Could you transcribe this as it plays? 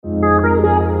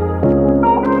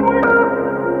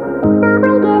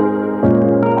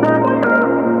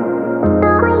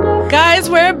guys,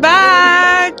 we're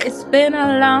back. It's been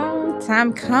a long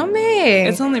time coming.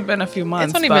 It's only been a few months.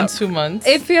 It's only been 2 months.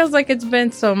 It feels like it's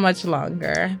been so much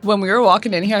longer. When we were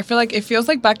walking in here, I feel like it feels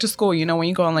like back to school. You know, when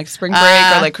you go on like spring break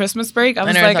or like Christmas break.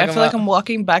 I feel like I'm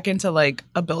walking back into like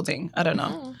a building. I don't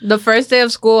know. The first day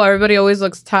of school, everybody always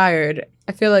looks tired.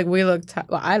 I feel like we look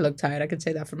well, I look tired. I could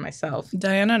say that for myself.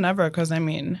 Diana never, because I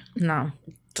mean. No.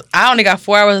 I only got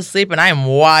 4 hours of sleep and I am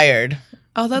wired.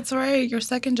 Oh, that's right. Your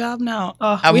second job now.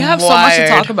 Oh, we have so much to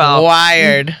talk about.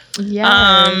 Wired.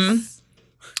 Yes.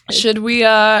 Should we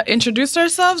introduce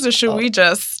ourselves or should we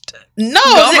just No,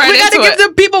 we got to give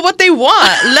the people what they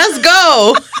want. Let's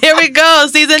go. Here we go.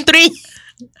 Season 3.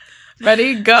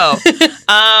 Ready? Go.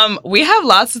 We have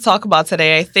lots to talk about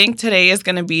today. I think today is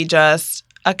going to be just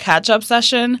a catch-up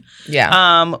session.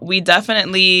 Yeah. We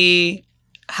definitely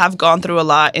have gone through a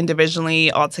lot individually,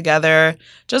 all together,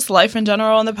 just life in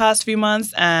general in the past few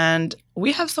months, and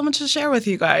we have so much to share with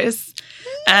you guys.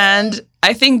 And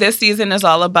I think this season is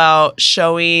all about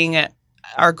showing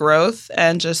our growth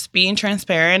and just being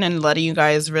transparent and letting you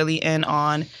guys really in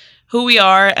on who we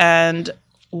are and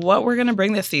what we're going to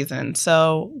bring this season.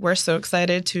 So we're so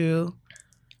excited to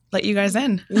let you guys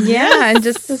in. Yeah, and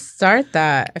just to start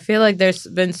that, I feel like there's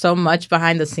been so much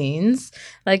behind the scenes,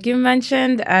 like you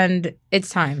mentioned, and it's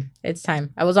time. It's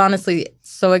time. I was honestly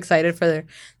so excited for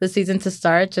the season to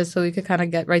start, just so we could kind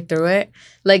of get right through it.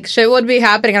 Like, shit would be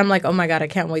happening. I'm like, oh my God, I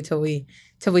can't wait till we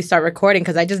start recording,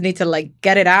 because I just need to, like,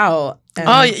 get it out. And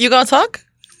Oh, you going to talk?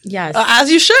 yes.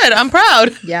 As you should. I'm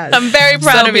proud. Yes. I'm very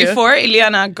proud of you. Before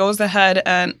Ileana goes ahead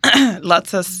and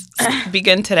lets us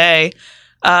begin today,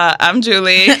 I'm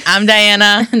Julie. I'm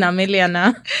Diana. And I'm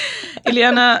Ileana.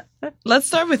 Ileana, let's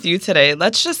start with you today.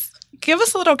 Let's just give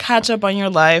us a little catch up on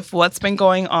your life. What's been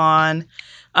going on?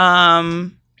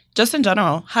 Just in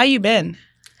general. How you been?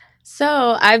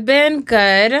 So I've been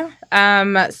good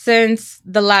since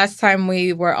the last time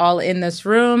we were all in this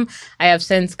room. I have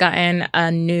since gotten a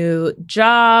new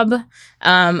job,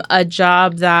 a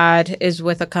job that is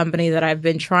with a company that I've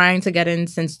been trying to get in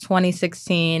since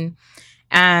 2016.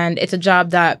 And it's a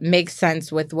job that makes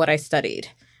sense with what I studied.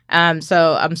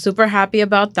 So I'm super happy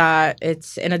about that.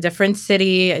 It's in a different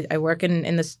city. I work in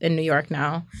New York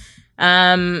now.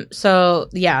 So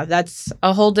yeah, that's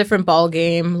a whole different ball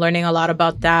game. Learning a lot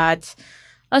about that.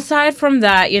 Aside from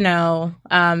that,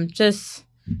 just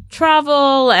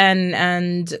travel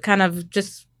and kind of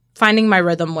just finding my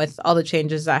rhythm with all the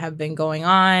changes that have been going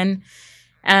on.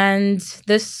 And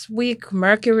this week,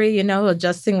 Mercury,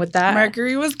 adjusting with that.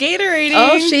 Mercury was Gatorating.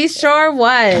 Oh, she sure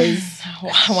was.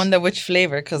 I wonder which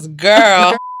flavor, because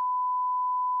girl.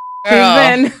 She's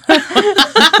been.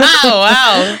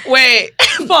 Wow. Wait,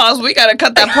 pause. We got to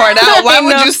cut that part out. Why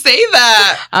would you say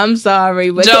that? I'm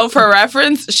sorry. But Joe, for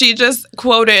reference, she just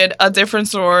quoted a different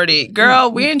sorority.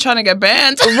 Girl, we ain't trying to get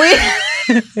banned.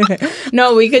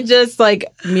 No, we could just,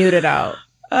 mute it out.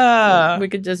 We We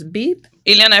could just beep.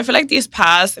 Ileana, I feel like these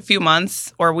past few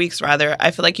months, or weeks rather,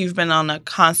 I feel like you've been on a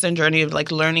constant journey of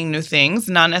learning new things,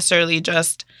 not necessarily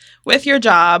just with your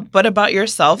job, but about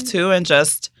yourself too, and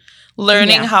just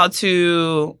learning how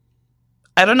to,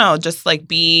 I don't know, just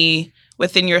be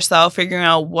within yourself, figuring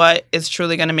out what is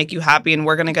truly going to make you happy. And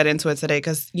we're going to get into it today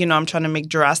because, I'm trying to make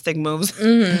drastic moves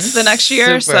the next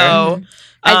year. Super.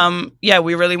 So,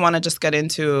 we really want to just get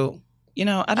into,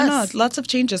 I don't know, lots of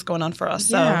changes going on for us.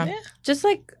 So, Yeah. Just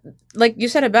like you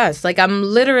said it best. I'm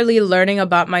literally learning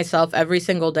about myself every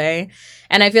single day.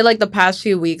 And I feel like the past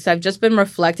few weeks, I've just been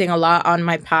reflecting a lot on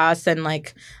my past and I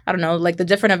don't know, the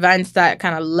different events that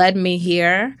kind of led me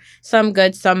here. Some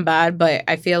good, some bad. But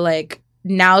I feel like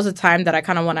now's the time that I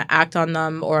kind of want to act on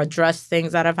them or address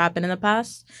things that have happened in the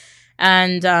past.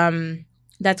 And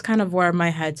that's kind of where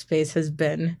my headspace has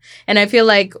been. And I feel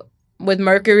like with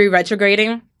Mercury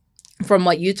retrograding, from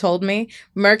what you told me,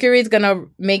 Mercury is going to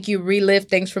make you relive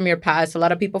things from your past. A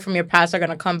lot of people from your past are going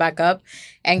to come back up.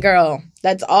 And girl,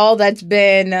 that's all that's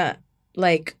been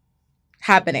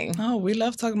happening. Oh, we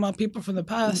love talking about people from the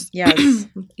past. Yes,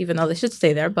 even though they should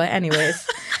stay there. But anyways,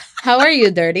 how are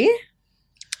you, Dirty?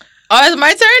 Oh, it's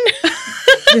my turn?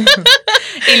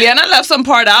 Ileana left some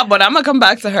part out, but I'm going to come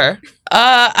back to her. All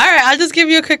right, I'll just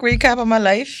give you a quick recap of my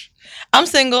life. I'm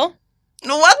single.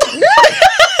 What?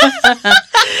 All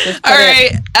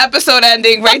right, episode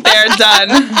ending right there, done.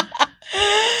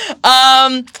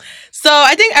 So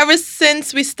I think ever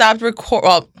since we stopped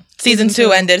season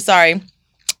 2 ended, sorry.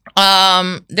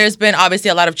 There's been obviously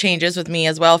a lot of changes with me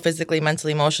as well, physically,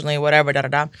 mentally, emotionally, whatever,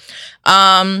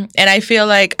 And I feel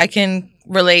like I can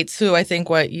relate to, I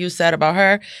think, what you said about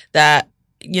her, that,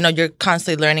 you're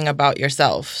constantly learning about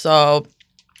yourself. So,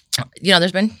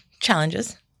 there's been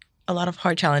challenges. a lot of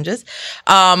hard challenges.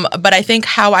 But I think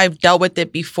how I've dealt with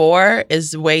it before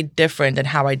is way different than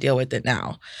how I deal with it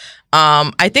now.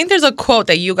 I think there's a quote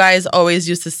that you guys always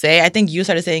used to say. I think you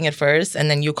started saying it first and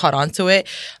then you caught on to it.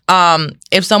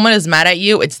 If someone is mad at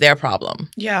you, it's their problem.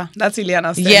 Yeah, that's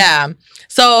Ileana's thing. Yeah.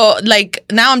 So, like,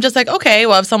 now I'm just like, okay,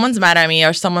 well, if someone's mad at me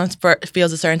or someone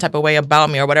feels a certain type of way about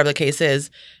me or whatever the case is,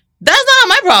 that's not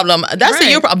my problem. That's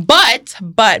Right. your problem.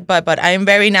 But I am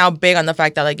very now big on the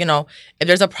fact that, like, you know, if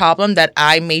there's a problem that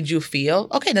I made you feel,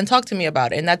 okay, then talk to me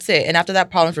about it. And that's it. And after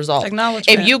that problem's resolved.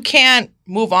 Acknowledgement. If you can't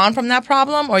move on from that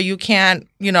problem or you can't,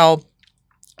 you know,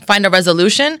 find a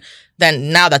resolution,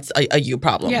 then now that's a you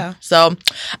problem. Yeah. So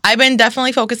I've been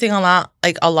definitely focusing a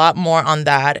lot more on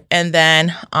that. And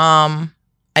then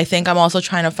I think I'm also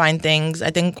trying to find things. I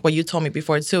think what you told me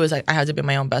before too is like I have to be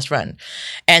my own best friend.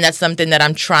 And that's something that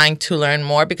I'm trying to learn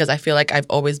more because I feel like I've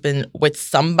always been with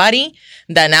somebody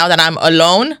that now that I'm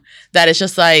alone, that it's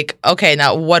just like, okay,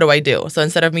 now what do I do? So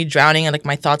instead of me drowning in like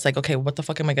my thoughts like, okay, what the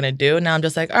fuck am I going to do? Now I'm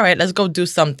just like, all right, let's go do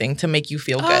something to make you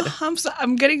feel good.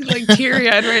 I'm getting like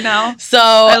teary-eyed right now. So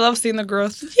I love seeing the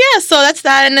growth. yeah, so that's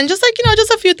that. And then just like, you know,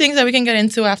 just a few things that we can get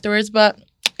into afterwards. But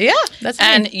yeah, that's me.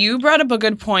 And you brought up a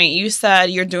good point. You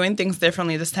said you're doing things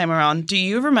differently this time around. Do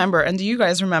you remember, and do you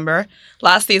guys remember,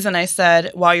 last season I said,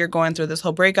 while you're going through this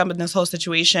whole breakup and this whole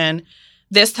situation,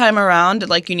 this time around,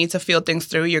 like, you need to feel things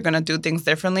through. You're going to do things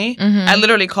differently. Mhm. I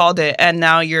literally called it, and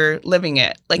now you're living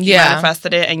it. Like, you Yeah.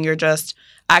 manifested it, and you're just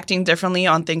acting differently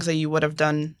on things that you would have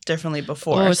done differently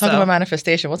before. Oh, we're talking So- about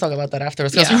manifestation. We'll talk about that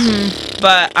afterwards. Yeah.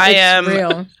 But I It's am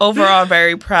real. overall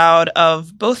very proud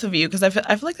of both of you because I feel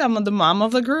like I'm the mom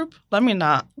of the group. Let me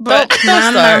not. But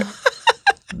Don't start.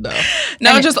 No.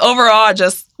 no, just overall,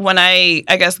 just when I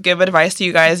guess give advice to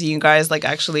you guys like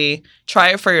actually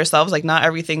try it for yourselves. Like, not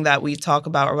everything that we talk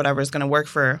about or whatever is going to work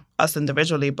for us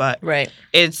individually, but Right.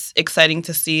 it's exciting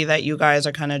to see that you guys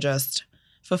are kind of just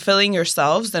fulfilling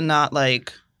yourselves and not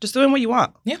like just doing what you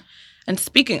want. Yeah. And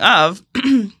speaking of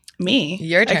me,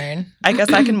 Your turn. I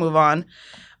guess I can move on.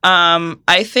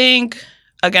 I think,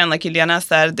 again, like Ileana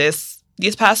said,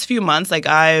 these past few months, like,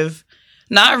 I've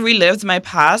not relived my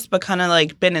past, but kind of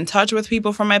like been in touch with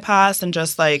people from my past and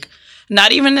just like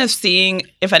not even if seeing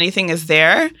if anything is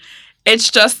there.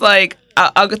 It's just like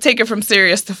I'll take it from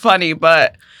serious to funny,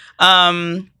 but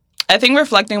I think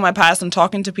reflecting on my past and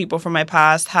talking to people from my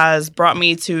past has brought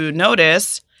me to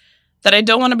notice that I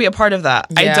don't want to be a part of that.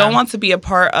 Yeah. I don't want to be a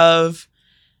part of,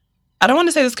 I don't want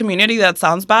to say this community, that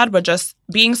sounds bad, but just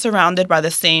being surrounded by the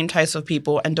same types of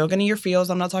people. And don't get in your feels,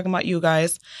 I'm not talking about you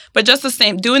guys, but just the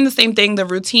same, doing the same thing, the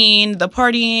routine, the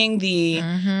partying, the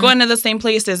going to the same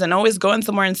places and always going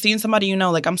somewhere and seeing somebody you know.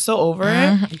 Like, I'm so over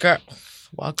it. Girl,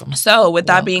 welcome. So with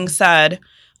that being said,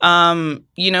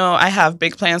 you know, I have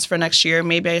big plans for next year.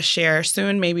 Maybe I share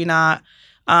soon, maybe not.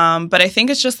 But I think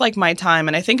it's just like my time.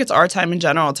 And I think it's our time in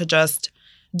general to just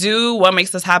do what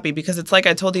makes us happy. Because it's like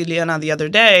I told Ileana the other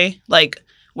day, like,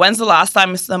 when's the last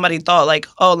time somebody thought like,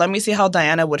 oh, let me see how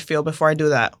Diana would feel before I do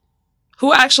that?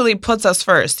 Who actually puts us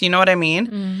first? You know what I mean?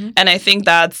 Mm-hmm. And I think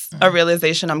that's a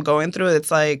realization I'm going through. It's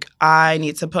like, I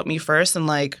need to put me first and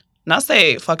like, not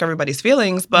say fuck everybody's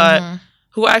feelings, but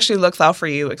who actually looks out for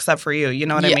you except for you? You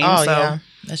know what I mean? Oh, So yeah.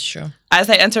 That's true. as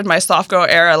I entered my soft girl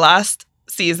era last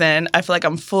season, I feel like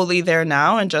I'm fully there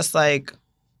now and just like,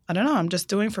 I don't know, I'm just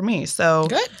doing for me. So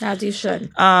Good. As you should.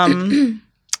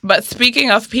 but speaking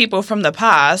of people from the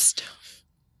past,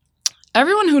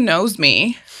 everyone who knows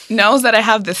me knows that I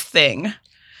have this thing.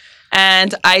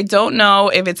 And I don't know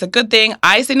if it's a good thing.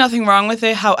 I see nothing wrong with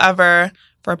it. However,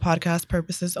 for podcast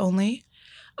purposes only,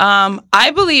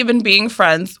 I believe in being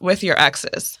friends with your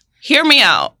exes. Hear me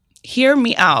out. Hear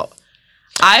me out.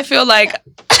 I feel like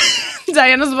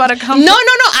Diana's about to come. No.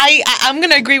 I'm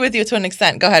gonna agree with you to an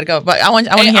extent. Go ahead, go. But I want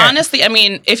to hear. Honestly, I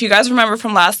mean, if you guys remember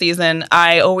from last season,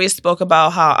 I always spoke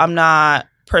about how I'm not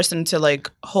person to like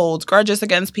hold grudges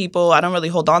against people. I don't really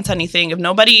hold on to anything. If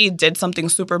nobody did something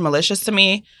super malicious to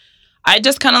me, I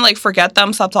just kind of like forget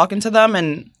them, stop talking to them,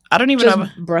 and I don't even know.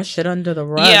 Just brush it under the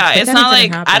rug. Yeah, it's Pretend not it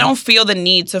didn't like happen. I don't feel the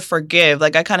need to forgive.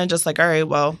 Like, I kind of just like, all right,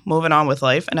 well, moving on with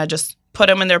life, and I just put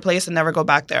them in their place and never go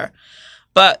back there.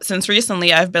 But since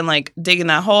recently, I've been like digging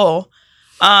that hole.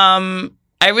 I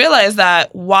realized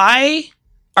that why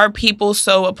are people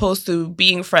so opposed to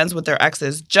being friends with their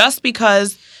exes? Just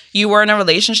because you were in a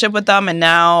relationship with them and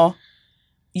now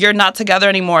you're not together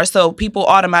anymore, so people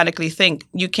automatically think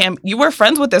you were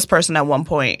friends with this person at one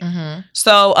point. Mm-hmm.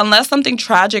 So unless something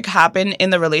tragic happened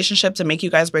in the relationship to make you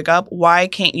guys break up, why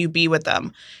can't you be with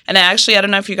them? And I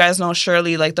don't know if you guys know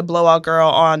Shirley, like the blowout girl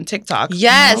on TikTok.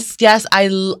 Yes, yes. I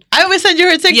always send you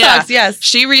her TikToks. Yeah. Yes.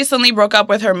 She recently broke up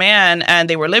with her man and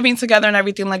they were living together and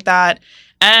everything like that.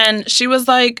 And she was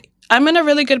like, I'm in a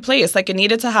really good place. Like, it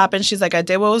needed to happen. She's like, I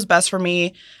did what was best for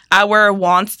me. Our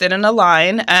wants didn't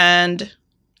align, and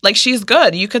like, she's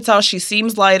good. You could tell she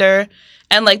seems lighter,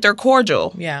 and like, they're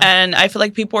cordial. Yeah. And I feel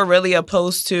like people are really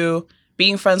opposed to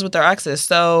being friends with their exes.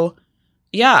 So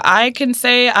yeah, I can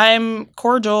say I'm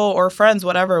cordial or friends,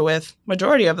 whatever, with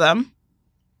majority of them.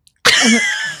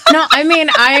 No, I mean,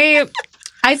 I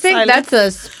think Silence. that's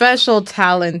a special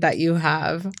talent that you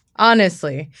have.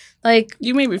 Honestly, like,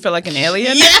 You made me feel like an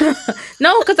alien. Yeah.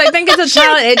 no, because I think it's a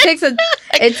talent.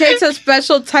 It takes a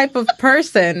special type of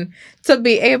person to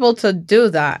be able to do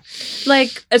that.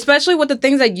 Like, especially with the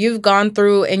things that you've gone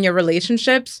through in your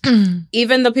relationships,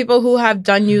 even the people who have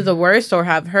done you the worst or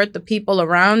have hurt the people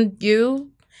around you,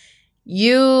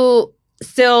 you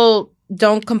still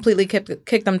don't completely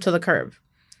kick them to the curb.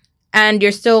 And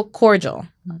you're still cordial.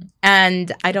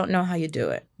 And I don't know how you do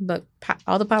it, but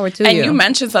all the power to you. And you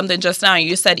mentioned something just now.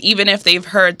 You said, even if they've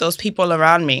hurt those people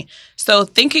around me. So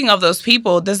thinking of those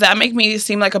people, does that make me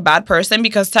seem like a bad person?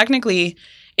 Because technically,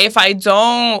 if I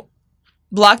don't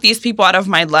block these people out of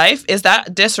my life, is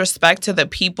that disrespect to the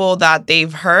people that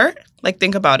they've hurt? Like,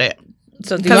 think about it.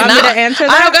 So do you want me to answer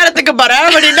that? I don't gotta think about it. I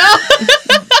already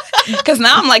know. Because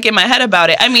now I'm like in my head about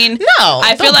it. I mean,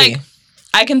 I feel like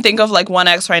I can think of like one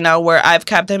ex right now where I've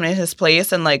kept him in his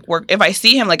place, and like if I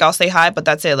see him, like I'll say hi, but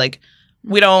that's it. Like,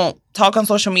 we don't talk on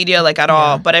social media like at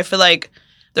all. But I feel like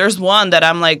there's one that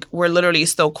I'm like, we're literally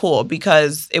still cool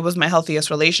because it was my healthiest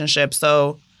relationship.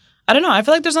 So I don't know. I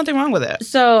feel like there's nothing wrong with it.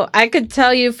 So I could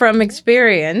tell you from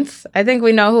experience. I think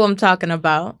we know who I'm talking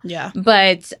about. Yeah.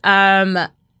 But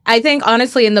I think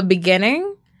honestly, in the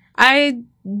beginning, I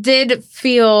did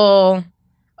feel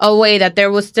a way that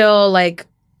there was still like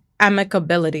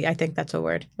amicability. I think that's a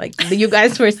word. Like, you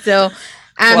guys were still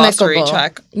Glossary amicable.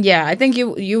 check. Yeah, I think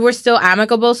you were still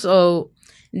amicable. So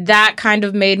that kind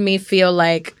of made me feel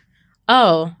like,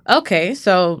 oh, okay.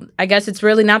 So I guess it's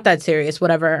really not that serious,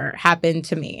 whatever happened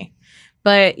to me.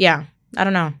 But yeah, I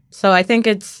don't know. So I think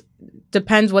it's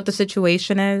depends what the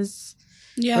situation is.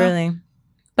 Yeah. Really.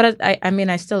 But I mean,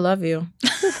 I still love you.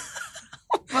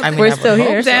 I mean, We're still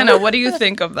here. Dana, what do you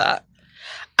think of that?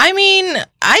 I mean,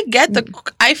 I get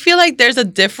I feel like there's a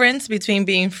difference between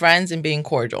being friends and being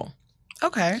cordial.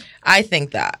 Okay. I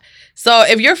think that. So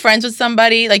if you're friends with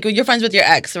somebody, like you're friends with your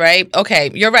ex, right?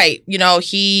 Okay, you're right. You know,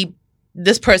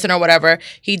 this person or whatever,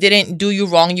 he didn't do you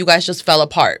wrong. You guys just fell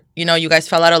apart. You know, you guys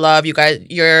fell out of love.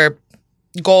 Your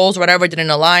goals, whatever, didn't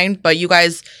align. But you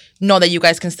guys know that you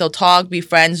guys can still talk, be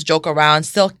friends, joke around,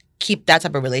 still keep that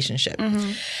type of relationship.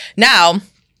 Mm-hmm. Now,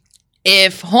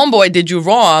 if homeboy did you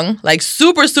wrong, like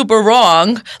super, super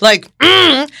wrong, like,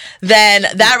 then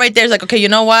that right there is like, okay, you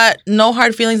know what? No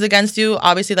hard feelings against you.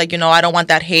 Obviously, like, you know, I don't want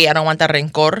that hate. I don't want that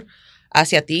rencor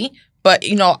hacia ti. But,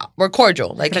 you know, we're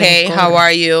cordial. Like, hey, how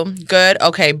are you? Good?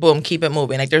 Okay, boom, keep it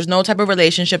moving. Like, there's no type of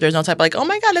relationship. There's no type of like, oh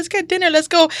my God, let's get dinner. Let's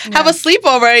go have a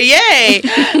sleepover. Yay.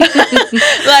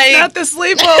 Like, Not the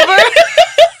sleepover.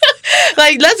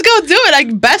 like, let's go do it. Like,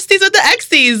 besties with the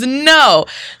exties. No.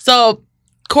 So,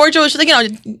 cordial is just like,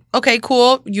 you know, okay,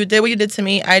 cool. You did what you did to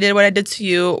me. I did what I did to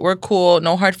you. We're cool.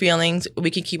 No hard feelings. We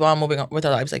can keep on moving on with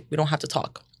our lives. Like, we don't have to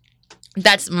talk.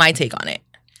 That's my take on it.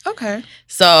 Okay.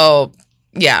 So,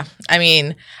 yeah. I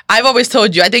mean, I've always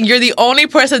told you, I think you're the only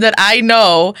person that I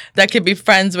know that can be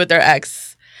friends with their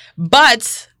ex.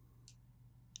 But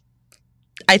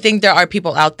I think there are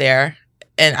people out there,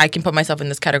 and I can put myself in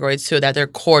this category too, that they're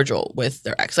cordial with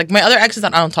their ex. Like, my other exes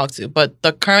that I don't talk to, but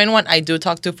the current one I do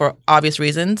talk to for obvious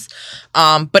reasons.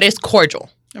 But it's cordial.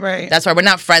 Right. That's why we're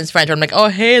not friends. Where I'm like, oh,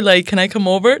 hey, like, can I come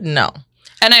over? No.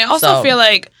 And I also feel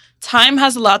like time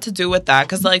has a lot to do with that.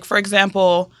 Because, like, for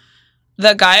example,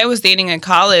 the guy I was dating in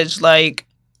college, like,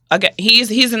 again,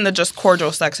 he's in the just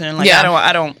cordial section. Like,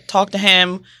 I don't talk to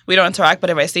him. We don't interact. But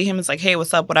if I see him, it's like, hey,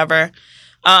 what's up? Whatever.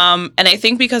 And I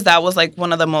think because that was like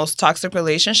one of the most toxic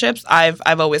relationships, I've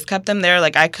always kept him there.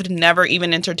 Like, I could never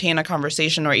even entertain a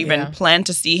conversation or even plan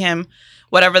to see him,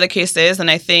 whatever the case is.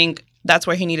 And I think that's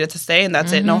where he needed to stay, and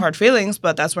that's it. No hard feelings,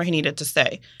 but that's where he needed to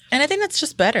stay. And I think that's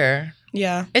just better.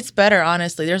 Yeah. It's better,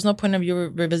 honestly. There's no point of you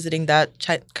revisiting that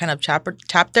kind of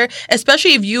chapter,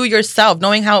 especially if you yourself,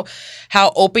 knowing how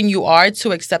open you are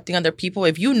to accepting other people.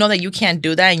 If you know that you can't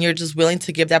do that and you're just willing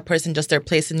to give that person just their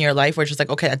place in your life, where it's just like,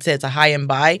 okay, that's it. It's a high and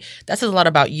bye. That says a lot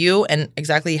about you and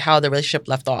exactly how the relationship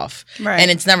left off. Right. And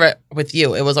it's never with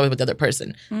you. It was always with the other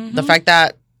person. Mm-hmm. The fact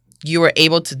that you were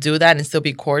able to do that and still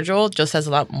be cordial just says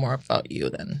a lot more about you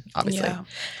than obviously. Yeah.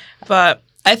 But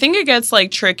I think it gets like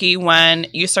tricky when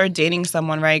you start dating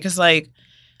someone, right? Because like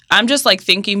I'm just like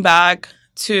thinking back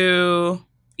to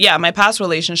my past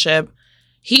relationship.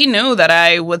 He knew that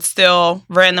I would still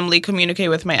randomly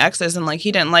communicate with my exes, and like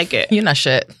he didn't like it. You're not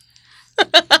shit.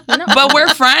 But we're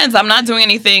friends. I'm not doing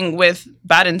anything with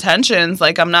bad intentions.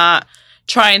 Like I'm not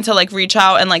trying to like reach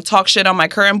out and like talk shit on my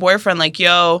current boyfriend. Like,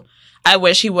 yo, I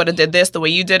wish he would have did this the way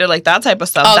you did it. Like that type of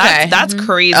stuff. Okay. That's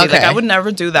crazy. Okay. Like I would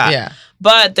never do that. Yeah.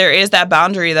 But there is that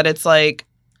boundary that it's like,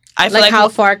 I feel like how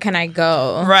far can I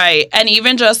go? Right. And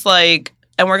even just like,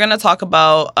 and we're going to talk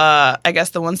about, I guess,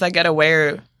 the ones that get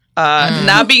away,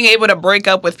 not being able to break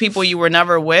up with people you were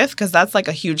never with, because that's like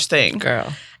a huge thing.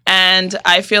 Girl. And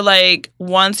I feel like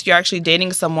once you're actually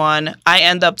dating someone, I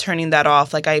end up turning that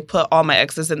off. Like I put all my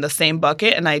exes in the same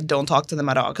bucket and I don't talk to them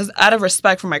at all. Because out of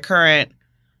respect for my current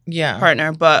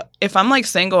partner. But if I'm like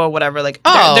single or whatever, like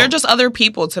they're just other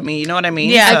people to me. You know what I mean?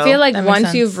 Yeah. So, I feel like that makes once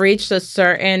sense. you've reached a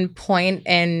certain point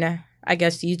in, I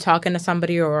guess, you talking to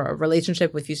somebody or a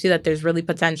relationship, if you see that there's really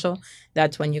potential,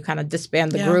 that's when you kind of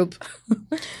disband the group.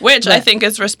 which I think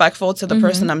is respectful to the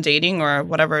person I'm dating or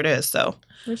whatever it is. So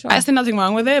Sure. I see nothing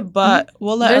wrong with it, but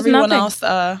we'll let There's everyone nothing.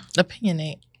 else.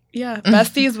 Opinionate.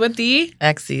 Besties with the.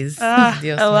 Exes. I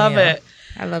Dios love mío. it.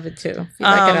 I love it too. If you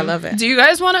like it, I love it. Do you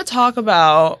guys want to talk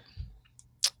about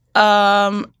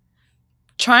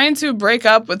trying to break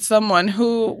up with someone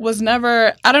who was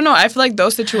never, I don't know, I feel like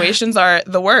those situations are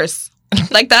the worst.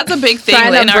 Like that's a big thing.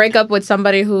 Trying to break up with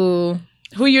somebody who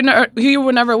you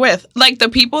were never with. Like the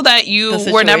people that you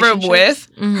The were never situationship? with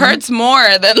hurts more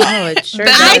than Oh, it sure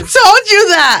than- I does. told you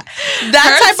that.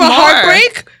 That Hurts type of more.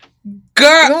 heartbreak,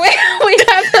 girl. we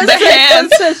have The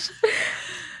hands.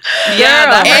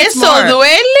 that hurts Eso more.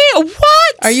 duele?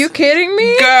 What? Are you kidding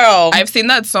me? Girl. I've seen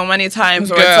that so many times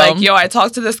where Girl. it's like, yo, I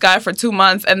talked to this guy for 2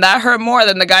 months and that hurt more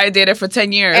than the guy I dated for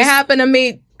 10 years. It happened to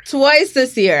me twice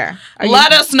this year.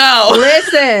 Let us know.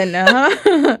 Listen,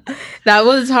 that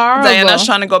was horrible. Diana's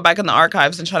trying to go back in the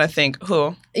archives and trying to think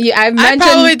who. Yeah, I've I mentioned.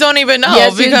 probably don't even know.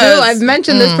 Yes, because, you do. I've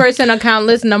mentioned this person a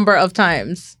countless number of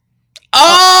times.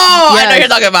 Oh, I know Yes. you're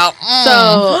talking about.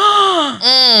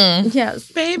 So yes,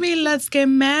 Baby, let's get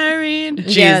married.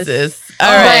 Yes. Jesus. All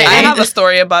But right. I have a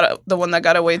story about the one that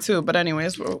got away too, but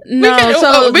anyways, no. we can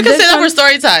this say that one- for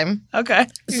story time. okay.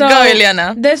 So Go,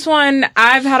 Ileana. this one,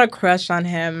 I've had a crush on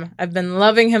him. I've been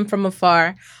loving him from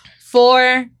afar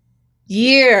for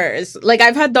years. Like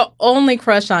I've had the only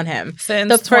crush on him Since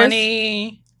The first-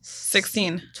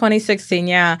 2016. 2016.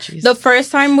 Yeah, Jeez. the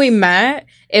first time we met,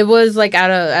 it was like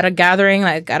at a gathering,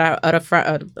 like at a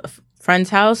friend's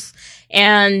house,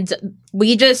 and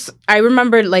I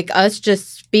remember like us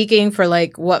just speaking for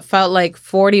like what felt like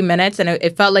 40 minutes, and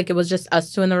it felt like it was just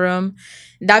us two in the room.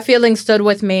 That feeling stood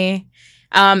with me.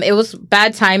 It was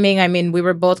bad timing. I mean, we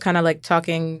were both kind of like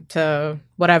talking to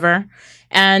whatever,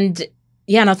 and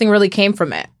yeah, nothing really came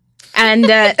from it, and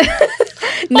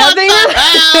nothing.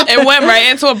 It went right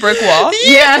into a brick wall.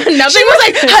 Yeah, nothing She was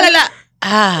like, halala.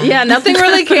 yeah, nothing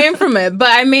really came from it. But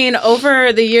I mean,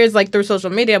 over the years, like through social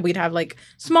media, we'd have like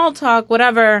small talk,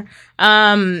 whatever.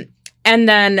 And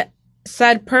then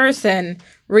said person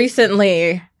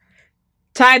recently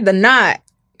tied the knot.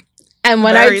 And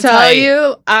when Very I tell tight.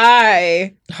 you,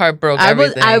 I Heartbroken.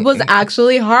 was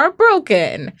actually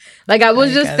heartbroken. Like I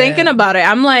was I just get thinking it. about it.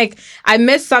 I'm like, I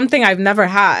missed something I've never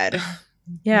had.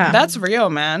 Yeah. That's real,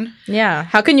 man. yeah.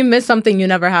 How can you miss something you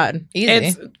never had? Easy.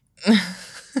 It's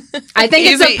I think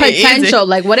it's Easy, a potential. easy.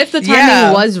 Like, what if the timing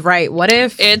Yeah. was right? What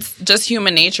if just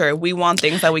human nature. We want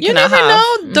things that we you cannot never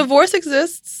have. know. Divorce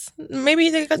exists. Maybe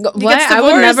he gets what? divorced. I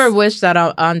would never wish that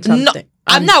on something. No,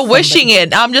 I'm on not somebody. wishing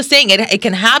it. I'm just saying it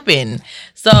can happen.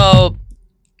 So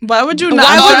Why would you not?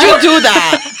 why would you do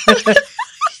that?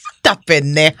 Ta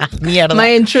pendeja, mierda. My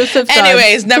intrusive thoughts.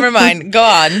 Anyways, never mind. Go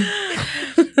on.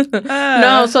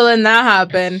 No, so then that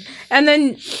happened. And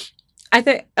then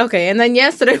and then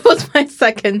yesterday was my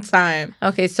second time.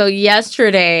 Okay, so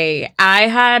yesterday I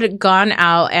had gone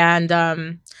out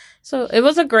and so it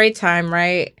was a great time,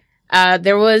 right?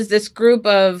 There was this group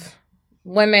of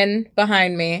women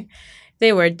behind me.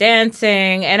 They were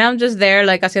dancing and I'm just there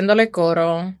like haciéndole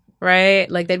coro, right?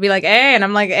 Like they'd be like, hey, and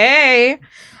I'm like, hey.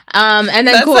 And then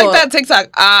That's cool. like that TikTok.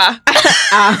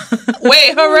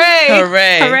 Wait, hooray.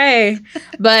 Hooray.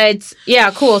 But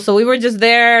yeah, cool. So we were just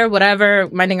there, whatever,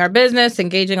 minding our business,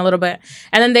 engaging a little bit.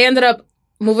 And then they ended up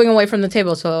moving away from the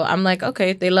table. So I'm like,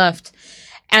 okay, they left.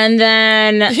 And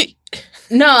then,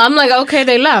 no, I'm like, okay,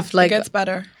 they left. Like, It gets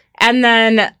better. and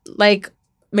then like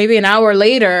maybe an hour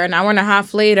and a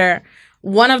half later,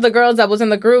 one of the girls that was in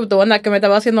the group, the one that que me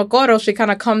estaba haciendo coro, she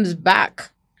kind of comes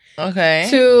back Okay.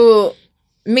 to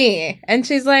me. And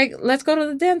she's like, let's go to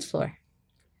the dance floor.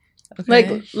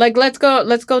 Okay. Like let's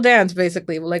go dance,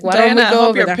 basically. Like, why Diana, don't I we go hope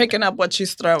over you're there? picking up what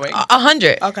she's throwing.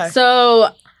 100. Okay. So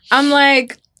I'm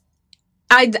like,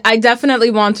 I definitely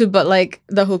want to, but like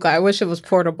the hookah, I wish it was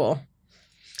portable.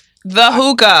 The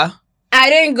hookah. I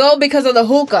didn't go because of the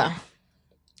hookah.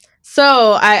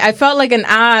 So I felt like an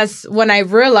ass when I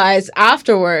realized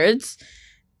afterwards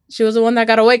she was the one that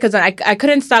got away because I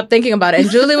couldn't stop thinking about it. And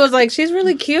Julie was like, she's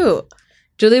really cute.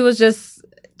 Julie was just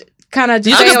kind of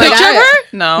You just took a saying, like, picture of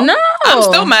her? No. No. I'm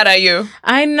still mad at you.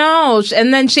 I know.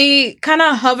 And then she kind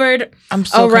of hovered I'm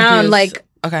so around confused. like,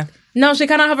 Okay. no, she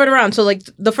kind of hovered around. So like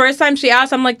the first time she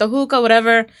asked, I'm like, the hookah,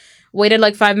 whatever. Waited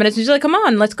like 5 minutes. And she's like, come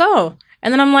on, let's go.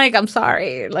 And then I'm like, I'm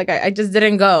sorry. Like, I just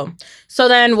didn't go. So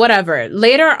then whatever.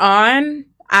 Later on,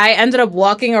 I ended up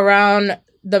walking around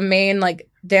the main like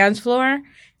dance floor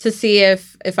to see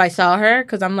if I saw her.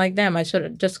 Because I'm like, damn, I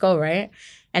should just go, right?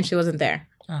 And she wasn't there.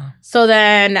 Oh. So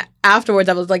then afterwards,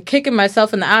 I was like kicking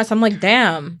myself in the ass. I'm like,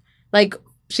 damn. Like,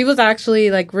 she was actually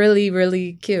like really,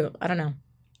 really cute. I don't know.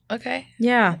 Okay.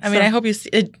 Yeah. I mean, I hope you see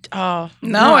it. Oh.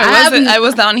 No, I I wasn't. haven't- I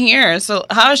was down here. So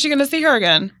how is she going to see her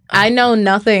again? I know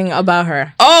nothing about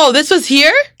her. Oh, this was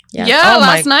here? Yeah. Yeah, Oh,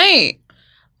 last night.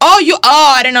 Oh,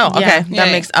 I didn't know. Okay. Yeah. That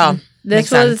Yeah. makes, This makes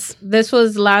sense. this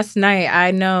was last night.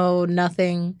 I know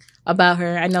nothing about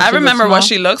her. I know I she was remember what small-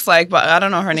 she looks like, but I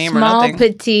don't know her name or small, nothing.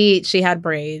 petite. She had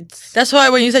braids. That's why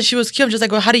when you said she was cute, I'm just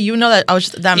like, well, how do you know that? I was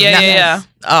just, that, Yeah, that yeah.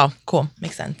 Oh, cool.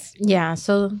 Makes sense. Yeah,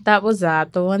 so that was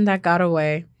that. The one that got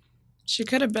away. She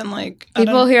could have been like... I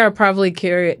People don't- here are probably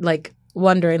curious, like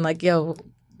wondering, like, yo,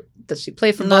 does she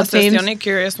play for No, both sis, teams? the only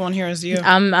curious one here is you.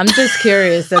 I'm just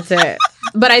curious. That's it.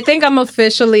 But I think I'm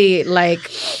officially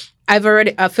like, I've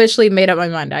already officially made up my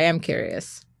mind. I am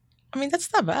curious. I mean,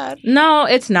 that's not bad. No,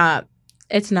 it's not.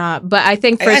 It's not. But I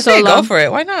think for I so say long, go for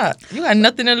it. Why not? You got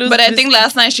nothing to lose. But I Just- think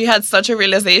last night she had such a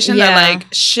realization Yeah. that like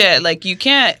shit, like you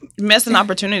can't miss an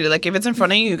opportunity. Like if it's in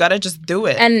front of you gotta just do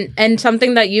it. and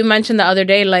something that you mentioned the other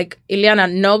day, like Ileana,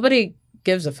 nobody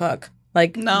gives a fuck.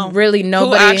 Like No. really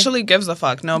nobody. Who actually gives a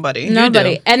fuck? Nobody.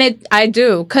 nobody. do. And I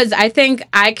do because I think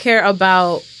I care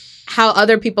about how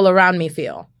other people around me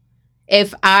feel.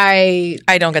 If I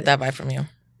don't get that vibe from you.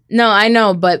 no, I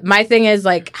know, but my thing is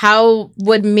like, how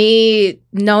would me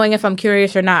knowing if I'm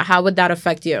curious or not? How would that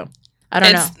affect you? I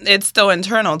don't know. It's still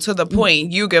internal to the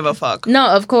point you give a fuck. No,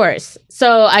 of course.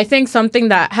 So I think something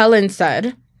that Helen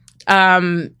said,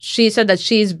 she said that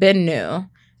she's been new.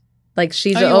 Like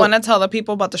she's Oh, you want to tell the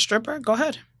people about the stripper? Go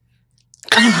ahead.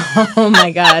 Oh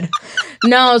my God.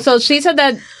 No, so she said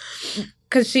that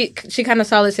because she kind of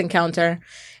saw this encounter.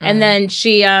 And then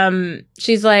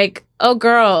she's like, oh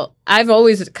girl, I've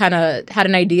always kind of had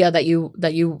an idea that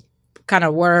you kind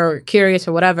of were curious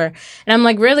or whatever. And I'm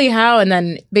like, really, how? And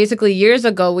then basically years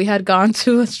ago we had gone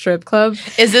to a strip club.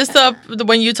 Is this the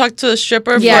when you talked to a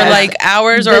stripper Yes. for like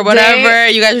hours The or whatever?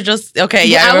 day- You guys were just okay.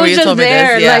 Yeah, I I remember was you just told me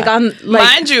there, this. Yeah. like on like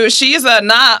Mind you, she's a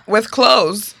not with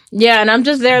clothes. yeah, and I'm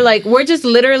just there like we're just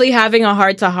literally having a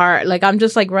heart to heart. Like I'm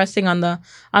just like resting on the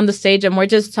stage and we're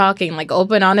just talking like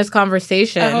open, honest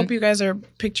conversation. I hope you guys are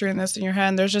picturing this in your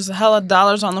hand. There's just hella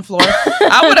dollars on the floor.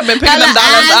 I would have been picking them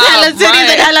dollars up. Hella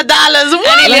titties and hella dollars.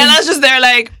 What? And Ileana's just there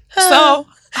like, so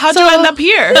how'd you end up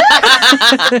here?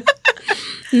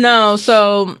 No,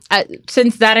 so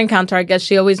since that encounter, I guess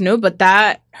she always knew. But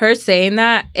that her saying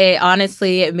that,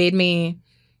 it made me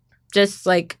just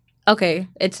like, okay,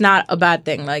 it's not a bad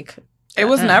thing. Like, It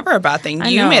was never a bad thing. I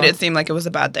You know. made it seem like it was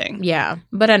a bad thing. yeah.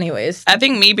 But anyways, I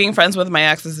think me being friends with my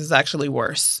exes is actually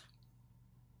worse.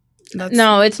 That's,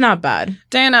 no, it's not bad.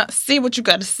 Dana, see what you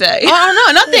got to say. Oh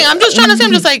no, nothing. I'm just trying to say.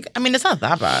 I'm just like. I mean, it's not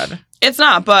that bad It's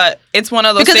not, but it's one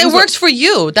of those because things it works for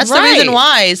you. That's the Right. reason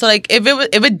why. So like, if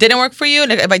it didn't work for you,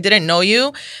 like if I didn't know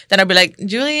you, then I'd be like,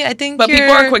 Julie, I think. But people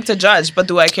you're- are quick to judge. But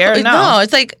do I care? No,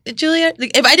 it's like Julia.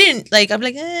 Like, if I didn't, like, I'm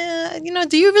like,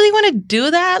 do you really want to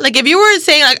do that? Like, if you were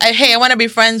saying like, hey, I want to be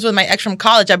friends with my ex from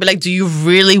college, I'd be like, do you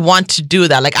really want to do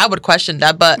that? Like, I would question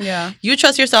that. But Yeah. you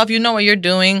trust yourself. You know what you're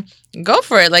doing. Go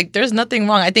for it. Like, there's nothing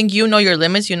wrong. I think you know your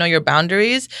limits. You know your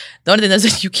boundaries. The only thing is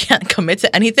that you can't commit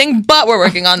to anything. But we're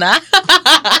working on that.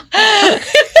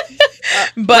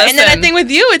 But and then I Listen. think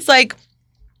with you, it's like,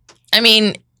 I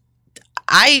mean,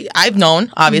 I've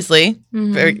known, obviously,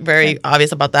 very, very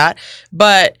obvious about that.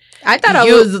 But I thought I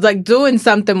was like doing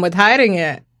something with hiding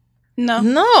it.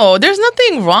 No, there's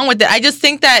nothing wrong with it. I just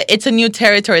think that it's a new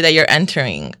territory that you're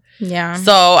entering. Yeah.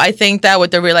 So I think that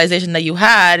with the realization that you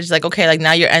had, it's like, okay, like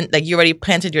now you already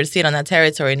planted your seed on that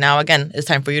territory. Now, again, it's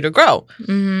time for you to grow.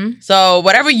 Mm-hmm. So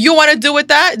whatever you want to do with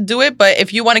that, do it. But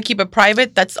if you want to keep it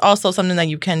private, that's also something that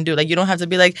you can do. Like, you don't have to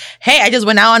be like, hey, I just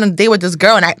went out on a date with this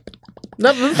girl and I...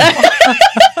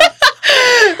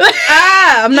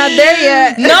 I'm not there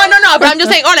yet. No. But I'm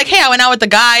just saying, like, hey, I went out with the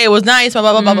guy. It was nice, blah,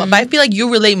 blah, blah, blah, blah. But I feel like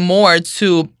you relate more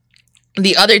to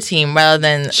the other team rather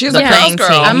than she's the a playing girl.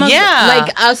 team.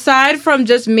 Like, aside from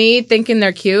just me thinking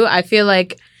they're cute, I feel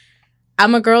like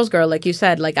I'm a girl's girl, like you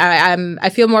said. Like, I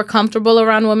feel more comfortable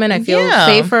around women. I feel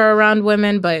safer around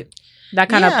women, but that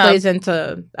kind of plays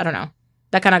into, I don't know.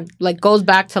 That kind of, like, goes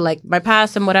back to, like, my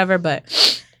past and whatever, but...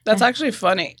 That's actually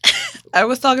funny. I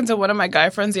was talking to one of my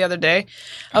guy friends the other day.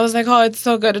 I was like, oh, it's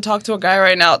so good to talk to a guy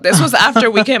right now. This was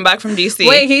after we came back from DC.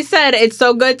 Wait, he said it's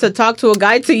so good to talk to a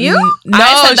guy to you? No,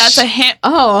 I said that's a hint.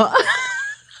 Oh.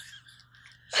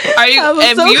 Are you?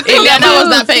 If so you think I was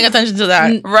not paying attention to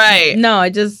that. Right. No, I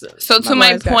just... So to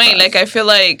my point, like, I feel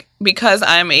like because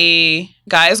I'm a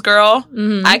guy's girl,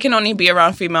 I can only be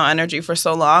around female energy for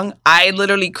so long. I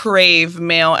literally crave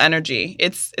male energy.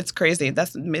 It's crazy.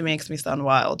 It makes me sound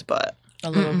wild, but... A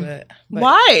little bit. But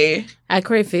why? I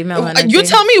crave female energy. You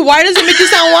tell me, why does it make you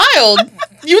sound wild?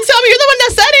 You tell me, you're the one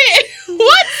that said it.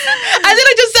 What? I think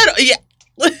I just said, yeah.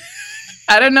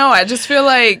 I don't know. I just feel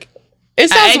like... It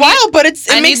sounds wild, but it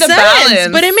makes sense.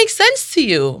 Balance. But it makes sense to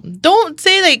you. Don't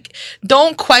say, like,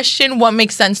 don't question what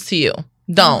makes sense to you.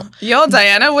 Don't. Yo,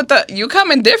 Diana, you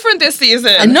coming different this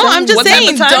season. No, I'm just what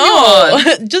saying, type of time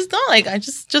you on? just don't. Like, I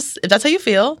just if that's how you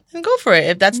feel, then go for it.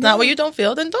 If that's not what you don't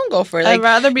feel, then don't go for it. Like, I'd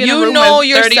rather be in a room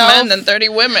with 30 men than 30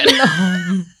 women.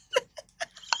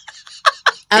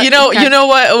 You know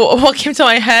what came to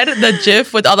my head? The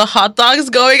GIF with all the hot dogs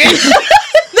going in.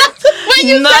 When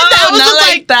you said that, it was not just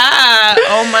like that.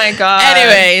 Oh my God.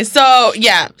 Anyway, so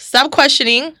yeah, stop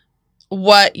questioning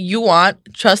what you want.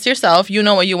 Trust yourself. You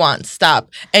know what you want. Stop.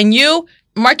 And you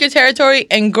mark your territory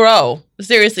and grow.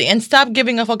 Seriously. And stop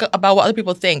giving a fuck about what other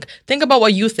people think. Think about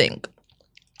what you think.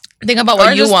 Think about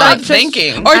what you want. Stop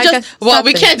thinking. Or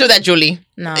we can't do that, Julie.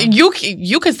 No.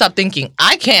 You can stop thinking.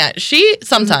 I can't.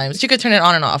 Sometimes she could turn it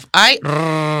on and off.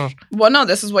 Well, no,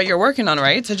 this is what you're working on,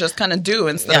 right? To just kind of do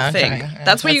instead of think. Yeah,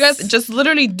 that's what you guys just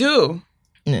literally do.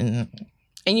 And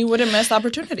you wouldn't miss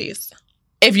opportunities.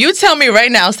 If you tell me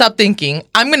right now, stop thinking,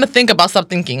 I'm going to think about stop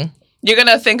thinking. You're going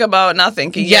to think about not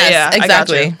thinking. Yes, yeah,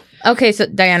 exactly. Okay, so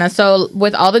Diana, so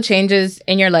with all the changes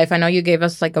in your life, I know you gave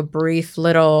us like a brief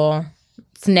little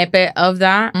snippet of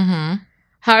that. Mm-hmm.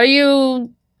 How are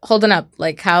you holding up?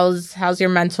 Like, how's your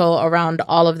mental around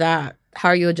all of that? How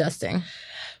are you adjusting?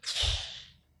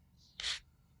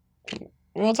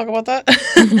 We want to talk about that?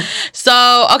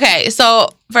 So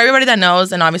for everybody that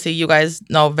knows, and obviously you guys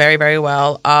know very, very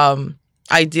well,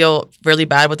 I deal really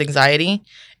bad with anxiety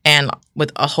and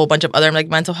with a whole bunch of other like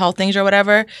mental health things or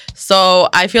whatever. So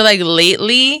I feel like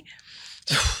lately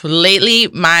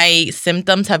my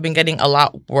symptoms have been getting a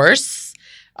lot worse,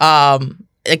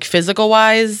 like physical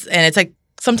wise, and it's like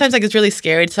sometimes like it's really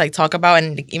scary to like talk about,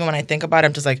 and even when I think about it,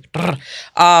 I'm just like,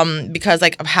 because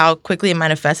like of how quickly it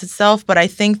manifests itself. But I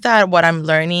think that what I'm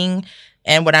learning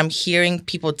and what I'm hearing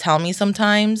people tell me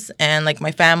sometimes, and like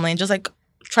my family, and just like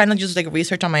trying to just like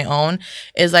research on my own,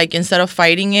 is like instead of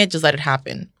fighting it, just let it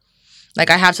happen. Like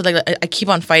I have to like I keep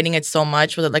on fighting it so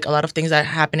much with like a lot of things that are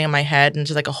happening in my head, and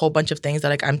just like a whole bunch of things that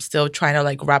like I'm still trying to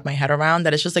like wrap my head around,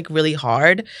 that it's just like really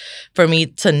hard for me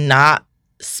to not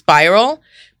spiral.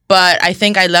 But I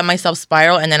think I let myself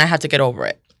spiral, and then I have to get over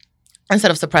it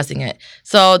instead of suppressing it.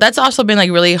 So that's also been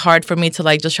like really hard for me to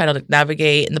like just try to like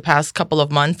navigate in the past couple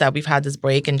of months that we've had this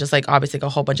break, and just like obviously like a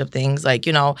whole bunch of things like,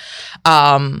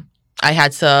 I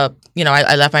had to,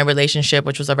 I left my relationship,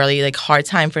 which was a really like hard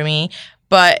time for me.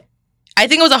 But I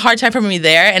think it was a hard time for me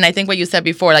there. And I think what you said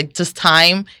before, like just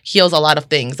time heals a lot of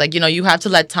things. Like, you have to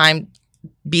let time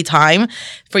be time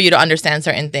for you to understand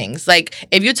certain things. Like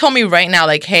if you told me right now,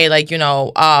 like, hey, like,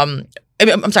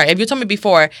 I'm sorry, if you told me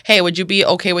before, hey, would you be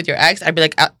okay with your ex? I'd be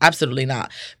like, absolutely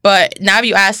not. But now if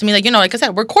you ask me, like, like I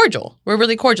said, we're cordial. We're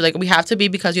really cordial. Like we have to be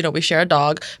because, we share a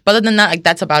dog. But other than that, like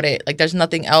that's about it. Like there's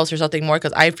nothing else. There's nothing more,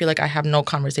 because I feel like I have no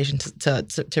conversation to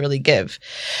really give.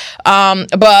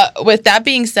 But with that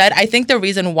being said, I think the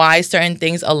reason why certain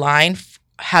things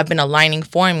have been aligning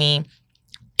for me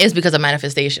is because of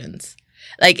manifestations.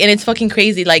 Like, and it's fucking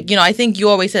crazy. Like, you know, I think you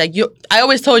always say, like, I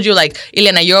always told you, like,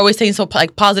 Elena, you're always saying so,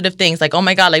 like, positive things. Like, oh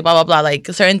my God, like, blah, blah, blah. Like,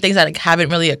 certain things that, like, haven't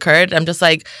really occurred. I'm just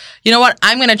like, you know what?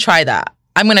 I'm going to try that.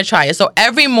 I'm going to try it. So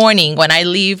every morning when I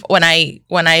leave, when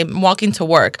I'm walking to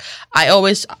work, I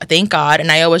always thank God.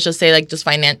 And I always just say, like, just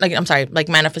like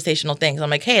manifestational things. I'm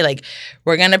like, hey, like,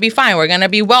 we're going to be fine. We're going to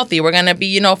be wealthy. We're going to be,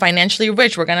 you know, financially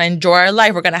rich. We're going to enjoy our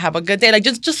life. We're going to have a good day. Like,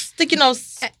 just like, you know,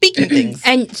 speaking things.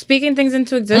 And speaking things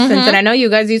into existence. And I know you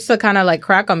guys used to kind of like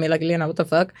crack on me, like, Lena, what the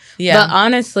fuck? Yeah. But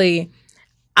honestly,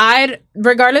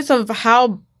 regardless of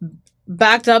how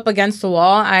backed up against the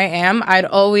wall I'd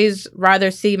always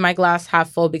rather see my glass half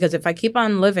full, because if I keep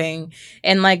on living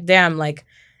and like, damn, like,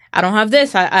 I don't have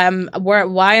this,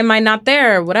 why am I not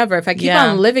there, whatever, if I keep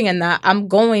on living in that, I'm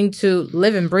going to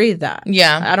live and breathe that.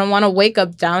 I don't want to wake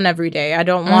up down every day. I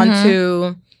don't want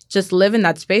to just live in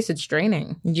that space. It's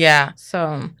draining.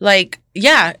 So like,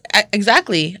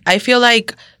 exactly. I feel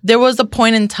like there was a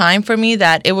point in time for me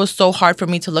that it was so hard for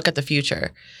me to look at the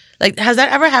future. Like, has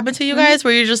that ever happened to you guys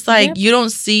where you're just like, you don't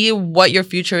see what your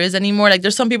future is anymore? Like,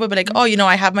 there's some people be like, oh, you know,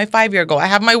 I have my 5-year goal. I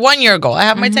have my 1-year goal. I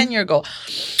have my 10-year goal.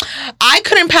 I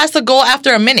couldn't pass the goal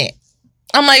after a minute.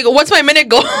 I'm like, what's my minute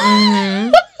goal?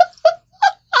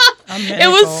 It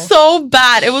was so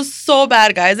bad. It was so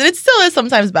bad, guys. And it still is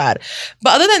sometimes bad.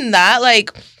 But other than that,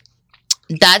 like,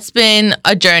 that's been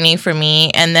a journey for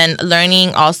me. And then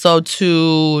learning also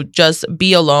to just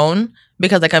be alone.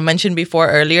 Because like I mentioned before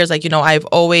earlier, it's like, you know, I've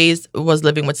always was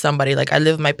living with somebody. Like, I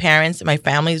live with my parents. My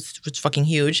family was fucking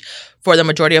huge for the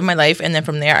majority of my life. And then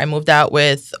from there, I moved out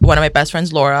with one of my best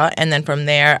friends, Laura. And then from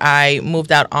there, I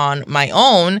moved out on my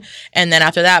own. And then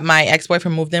after that, my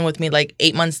ex-boyfriend moved in with me like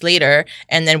 8 months later.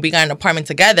 And then we got an apartment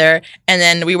together. And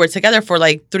then we were together for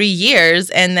like 3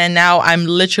 years. And then now I'm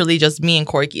literally just me and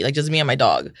Corky, like just me and my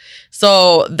dog.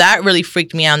 So that really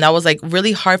freaked me out. And that was like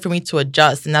really hard for me to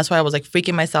adjust. And that's why I was like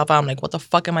freaking myself out. I'm like, what the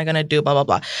fuck am I going to do? Blah, blah,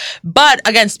 blah. But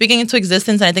again, speaking into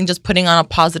existence, and I think just putting on a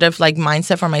positive like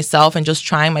mindset for myself and just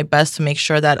trying my best to make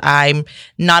sure that I'm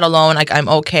not alone, like I'm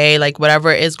okay, like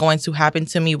whatever is going to happen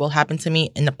to me will happen to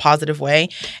me in a positive way.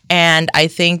 And I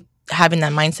think having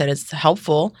that mindset is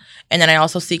helpful. And then I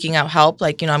also seeking out help.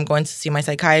 Like, you know, I'm going to see my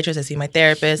psychiatrist, I see my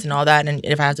therapist and all that. And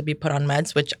if I have to be put on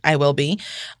meds, which I will be,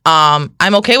 I'm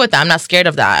okay with that. I'm not scared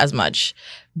of that as much.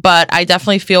 But I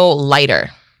definitely feel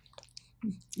lighter.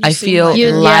 I feel lighter.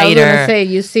 Yeah, I was gonna say,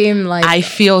 you seem like I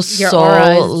feel so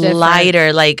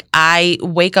lighter. Like, I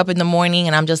wake up in the morning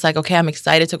and I'm just like, okay, I'm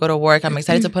excited to go to work. I'm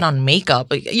excited to put on makeup.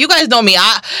 Like, you guys know me.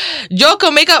 Yo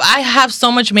con makeup, I have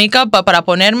so much makeup, but para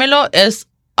ponérmelo it's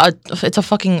a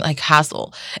fucking like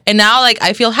hassle. And now like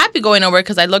I feel happy going to work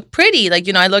because I look pretty. Like,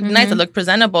 you know, I look nice. I look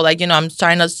presentable. Like, you know, I'm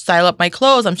trying to style up my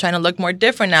clothes. I'm trying to look more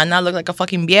different now, not look like a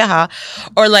fucking vieja.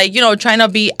 Or like, you know, trying to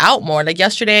be out more. Like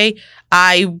yesterday,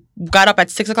 I got up at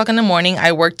 6 o'clock in the morning.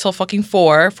 I worked till fucking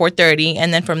 4:30.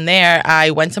 And then from there,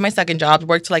 I went to my second job,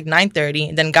 worked till like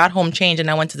 9:30, then got home, changed, and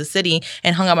I went to the city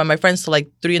and hung out with my friends till like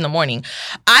 3 in the morning.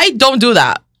 I don't do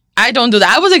that.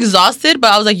 I was exhausted,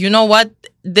 but I was like, you know what?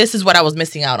 This is what I was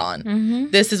missing out on.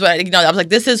 This is what, you know, I was like,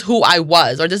 this is who I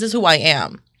was, or this is who I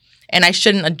am. And I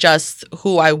shouldn't adjust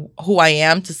who I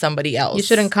am to somebody else. You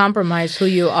shouldn't compromise who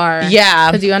you are.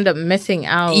 Yeah. Because you end up missing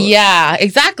out. Yeah,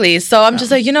 exactly. So I'm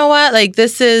just like, you know what? Like,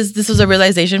 this was a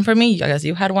realization for me. I guess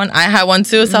you had one. I had one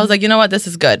too. So I was like, you know what? This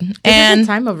is good. This is a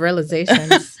time of realizations.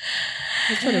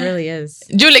 That's what it really is.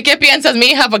 Julie, ¿qué piensas,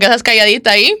 mija? Porque estás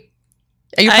calladita ahí.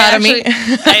 Are you proud of me?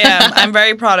 I am. I'm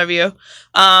very proud of you.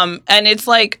 And it's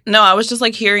like, no, I was just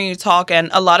like hearing you talk, and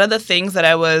a lot of the things that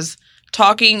I was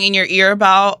talking in your ear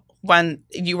about when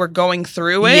you were going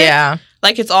through it,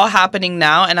 like it's all happening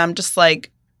now, and I'm just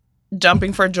like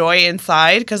jumping for joy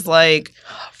inside because like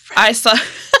I saw.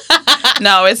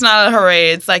 No, it's not a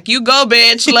hooray. It's like, you go,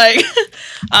 bitch. Like,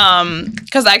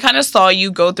 because I kind of saw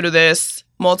you go through this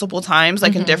multiple times,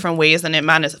 like in different ways, and it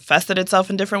manifested itself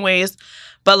in different ways.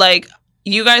 But like,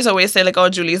 you guys always say like, oh,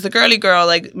 Julie's the girly girl,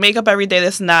 like makeup every day,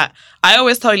 this and that. I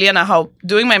always tell Eliana how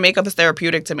doing my makeup is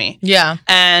therapeutic to me. Yeah.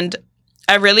 And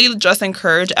I really just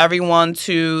encourage everyone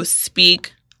to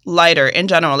speak lighter in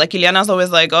general. Like, Eliana's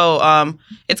always like, oh,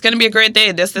 it's going to be a great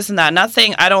day, this, and that. Not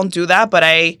saying I don't do that, but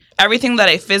everything that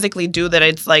I physically do that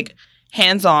it's like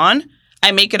hands-on,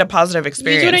 I make it a positive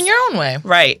experience. You do it in your own way.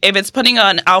 Right. If it's putting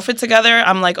an outfit together,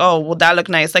 I'm like, oh, well, that look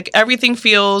nice. Like, everything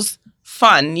feels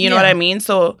fun. You know what I mean?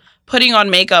 So putting on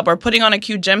makeup or putting on a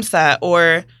cute gym set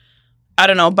or, I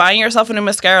don't know, buying yourself a new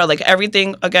mascara, like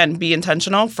everything, again, be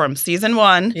intentional from season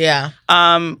 1. Yeah.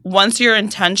 Once you're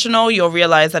intentional, you'll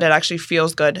realize that it actually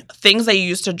feels good. Things that you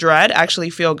used to dread actually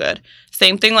feel good.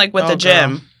 Same thing like with the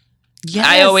gym. Yes.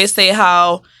 I always say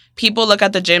how people look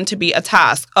at the gym to be a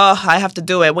task. Oh, I have to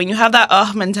do it. When you have that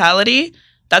mentality,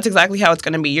 that's exactly how it's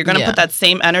going to be. You're going to put that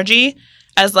same energy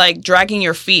as like dragging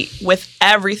your feet with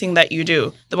everything that you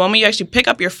do. The moment you actually pick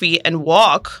up your feet and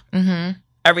walk,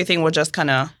 everything will just kind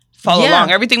of follow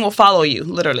along. Everything will follow you,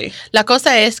 literally. La cosa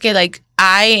es que, like,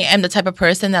 I am the type of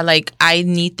person that, like, I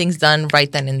need things done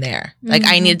right then and there. Like,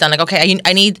 I need it done. Like, okay,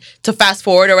 I need to fast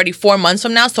forward already 4 months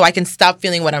from now so I can stop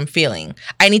feeling what I'm feeling.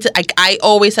 I need to, like, I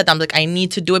always said that. I'm like, I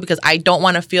need to do it because I don't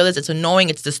want to feel this. It's annoying.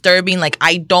 It's disturbing. Like,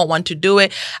 I don't want to do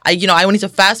it. I need to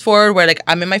fast forward where, like,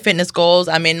 I'm in my fitness goals.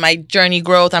 I'm in my journey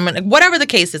growth. I'm in, like, whatever the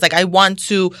case is. Like, I want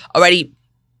to already,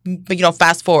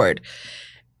 fast forward.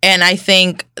 And I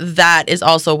think that is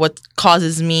also what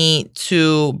causes me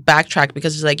to backtrack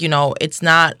because it's like, it's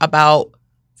not about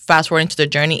fast forwarding to the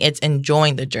journey. It's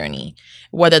enjoying the journey,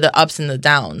 whether the ups and the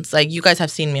downs. Like, you guys have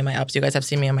seen me in my ups. You guys have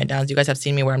seen me in my downs. You guys have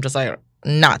seen me where I'm just like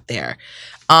not there.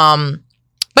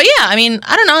 But yeah, I mean,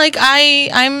 I don't know. Like,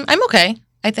 I'm okay.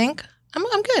 I think. I'm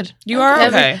good. You are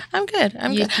okay. I'm good.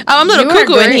 Good. I'm a little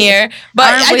cuckoo in here, but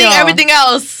I think everything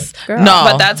else. Girl. No,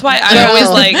 but that's why I always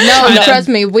like. No, trust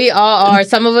me, we all are.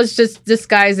 Some of us just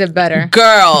disguise it better.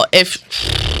 Girl, if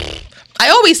I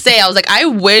always say, I was like, I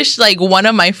wish like one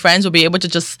of my friends would be able to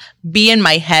just be in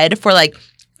my head for like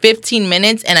 15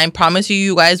 minutes, and I promise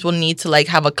you guys will need to like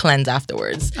have a cleanse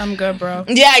afterwards. I'm good, bro.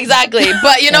 Yeah, exactly.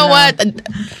 But you know what?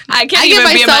 I can't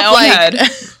even be in my own head.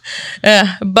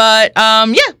 Yeah, but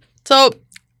yeah. So,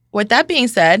 with that being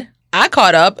said, I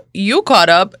caught up, you caught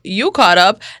up, you caught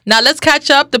up. Now let's catch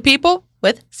up the people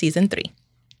with season 3.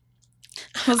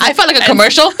 I felt like a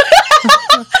commercial.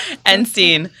 End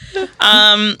scene.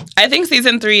 I think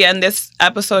season 3 and this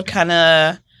episode kind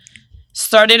of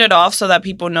started it off so that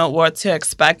people know what to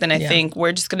expect. And I think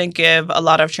we're just going to give a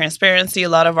lot of transparency, a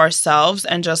lot of ourselves,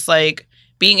 and just like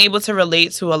being able to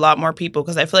relate to a lot more people.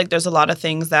 Because I feel like there's a lot of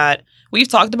things that we've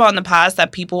talked about in the past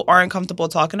that people aren't comfortable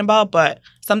talking about, but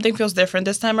something feels different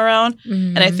this time around.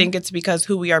 And I think it's because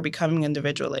who we are becoming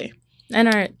indivially. And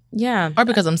or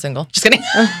because I'm single. Just kidding.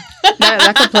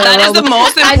 That is the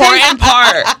most important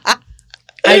part.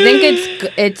 I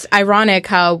think it's ironic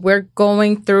how we're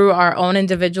going through our own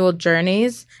individual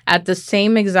journeys at the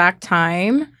same exact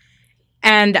time.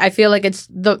 And I feel like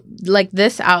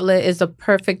this outlet is the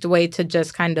perfect way to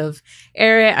just kind of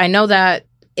air it. I know that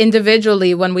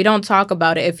individually, when we don't talk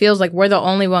about it, it feels like we're the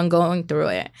only one going through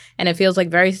it, and it feels like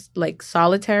very like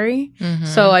solitary.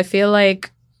 So I feel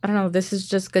like, I don't know, this is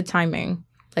just good timing.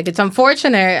 Like, it's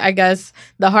unfortunate, I guess,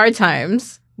 the hard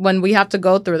times when we have to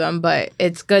go through them, but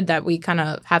it's good that we kind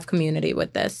of have community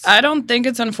with this. I don't think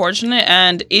it's unfortunate,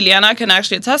 and Ileana can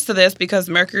actually attest to this because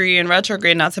Mercury in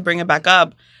retrograde, not to bring it back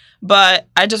up, but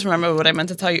I just remember what I meant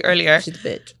to tell you earlier. She's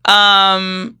a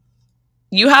bitch.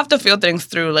 You have to feel things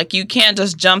through. Like, you can't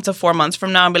just jump to 4 months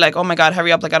from now and be like, oh my God,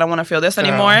 hurry up. Like, I don't want to feel this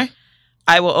anymore.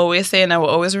 I will always say, and I will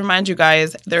always remind you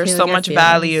guys, there's so much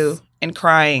value in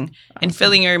crying and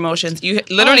feeling your emotions. You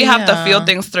literally have to feel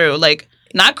things through. Like,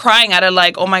 not crying at it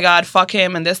like, oh my God, fuck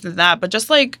him and this and that. But just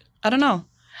like, I don't know.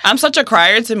 I'm such a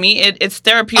crier. To me, it's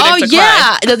therapeutic to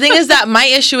cry. The thing is that my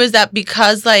issue is that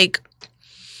because like,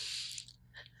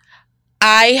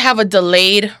 I have a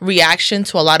delayed reaction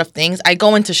to a lot of things. I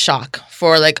go into shock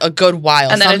for like a good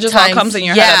while. And then it just all comes in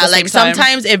your head at the same time.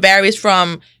 Sometimes it varies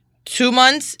from 2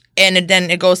 months and then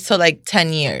it goes to like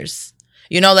 10 years.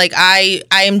 Like I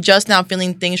am just now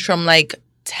feeling things from like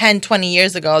 10, 20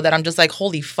 years ago that I'm just like,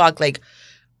 holy fuck, like,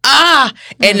 and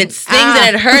it stings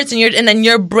and it hurts and then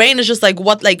your brain is just like,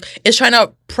 what, like, it's trying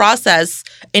to process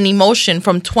an emotion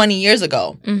from 20 years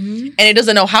ago. And it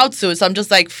doesn't know how to. So I'm just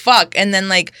like, fuck. And then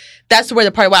like, that's where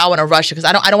the part where I want to rush it because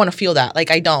I don't want to feel that.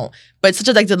 Like, I don't. But it's such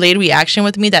a like delayed reaction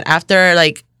with me that after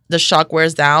like the shock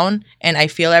wears down and I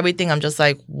feel everything, I'm just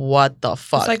like, what the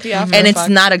fuck? It's like the after and effect. It's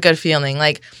not a good feeling.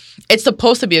 Like, it's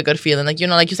supposed to be a good feeling. Like,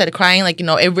 like you said, crying, like,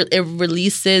 it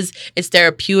releases, it's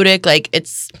therapeutic. Like,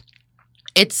 it's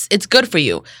good for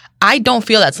you. I don't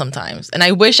feel that sometimes. And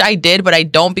I wish I did, but I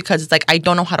don't because it's like I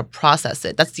don't know how to process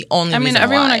it. That's the only reason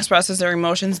everyone why. expresses their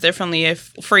emotions differently.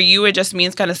 If for you it just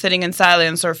means kind of sitting in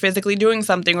silence or physically doing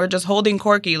something or just holding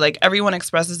Corky, like everyone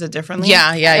expresses it differently.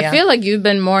 Yeah. I feel like you've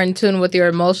been more in tune with your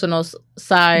emotional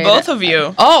side. Both of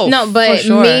you. Oh, no, but for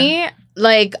sure. Me,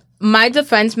 like, my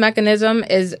defense mechanism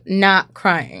is not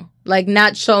crying. Like,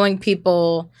 not showing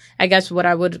people, I guess, what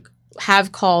I would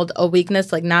have called a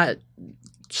weakness, like not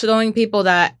showing people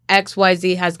that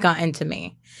XYZ has gotten to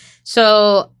me.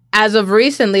 So as of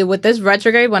recently with this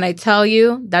retrograde, when I tell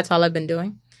you, that's all I've been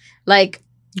doing. Like,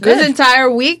 this entire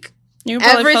week, You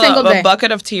probably every single day. A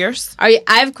bucket of tears.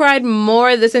 I've cried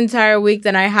more this entire week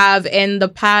than I have in the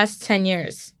past 10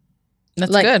 years.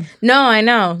 That's like, good. No, I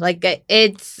know. Like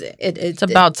it's It's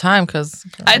about time because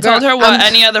I told her what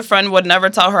any other friend would never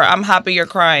tell her. I'm happy you're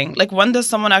crying. Like, when does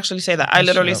someone actually say that? I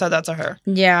literally said that to her.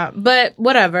 Yeah, but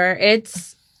whatever.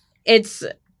 It's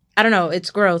I don't know.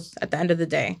 It's growth at the end of the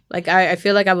day. Like I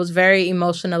feel like I was very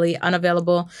emotionally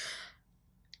unavailable.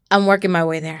 I'm working my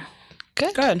way there.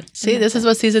 Good. See, this is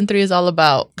what season 3 is all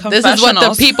about. This is what the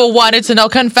Confessionals. people wanted to know.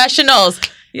 Confessionals.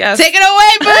 Yes. Take it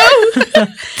away, boo. Take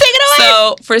it away.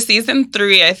 So for season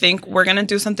 3, I think we're going to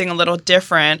do something a little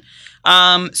different.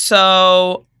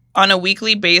 So on a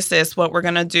weekly basis, what we're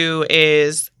going to do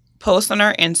is post on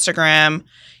our Instagram,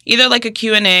 either like a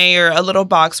Q&A or a little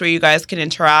box where you guys can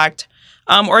interact,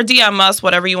 or DM us,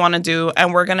 whatever you want to do.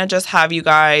 And we're going to just have you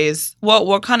guys, well,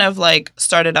 we'll kind of like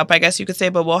start it up, I guess you could say,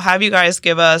 but we'll have you guys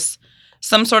give us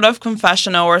some sort of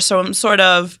confessional or some sort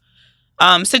of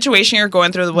situation you're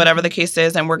going through, whatever the case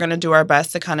is, and we're going to do our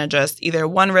best to kind of just either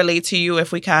one, relate to you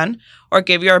if we can, or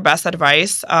give you our best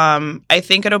advice. I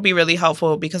think it'll be really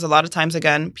helpful because a lot of times,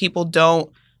 again, people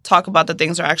don't talk about the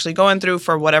things they're actually going through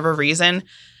for whatever reason.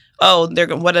 Oh,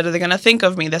 what are they going to think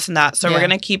of me, this and that. So we're going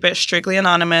to keep it strictly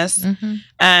anonymous,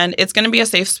 and it's going to be a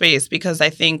safe space because I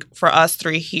think for us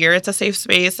 3 here, it's a safe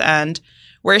space, and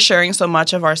we're sharing so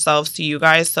much of ourselves to you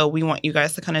guys, so we want you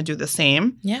guys to kind of do the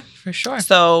same. Yeah, for sure.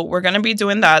 So we're going to be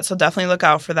doing that, so definitely look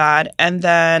out for that. And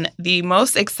then the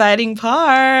most exciting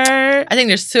part... I think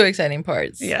there's 2 exciting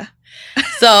parts. Yeah.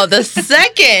 So the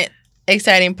second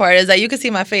exciting part is that you can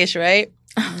see my face, right?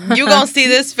 You're going to see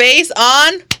this face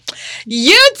on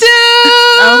YouTube.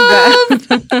 Oh,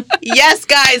 God. Yes,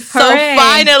 guys. Hooray. So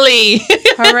finally,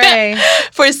 Hooray.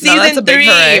 for that's season a big 3,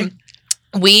 hooray.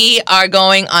 we are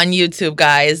going on YouTube,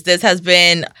 guys. This has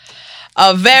been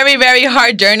a very, very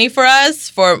hard journey for us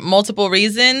for multiple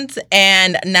reasons.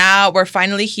 And now we're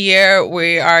finally here.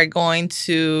 We are going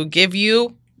to give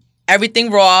you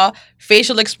everything raw,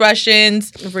 facial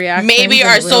expressions, Reactions maybe in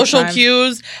our real social time.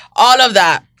 cues, all of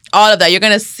that. All of that. You're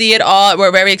going to see it all.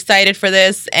 We're very excited for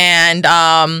this. And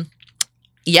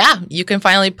yeah, you can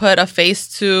finally put a face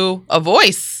to a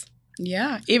voice.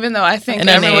 Yeah, even though I think And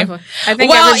a name.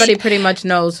 everybody pretty much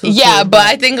knows who. Yeah, but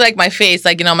I think like my face,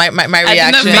 like, you know, my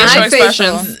reaction. the facial my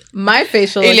expressions. my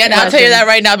facial. Ileana, I'll tell you that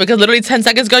right now because literally 10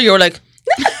 seconds ago, you were like,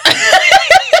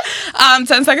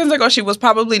 10 seconds ago, she was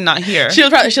probably not here. she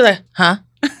was like, huh?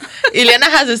 Ileana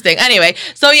has this thing. Anyway,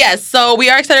 so yes, so we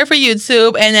are excited for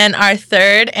YouTube. And then our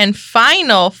third and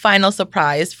final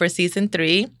surprise for season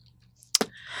 3,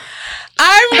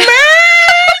 our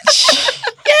merch.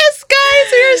 Yes,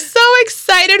 guys, we are so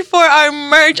excited for our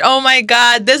merch. Oh my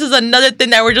God, this is another thing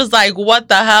that we're just like, what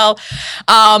the hell?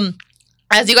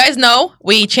 As you guys know,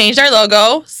 we changed our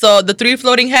logo, so the 3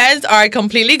 floating heads are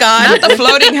completely gone. Not the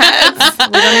floating heads.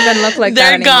 We don't even look like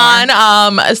They're that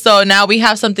anymore. gone. So now we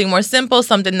have something more simple,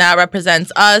 something that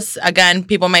represents us. Again,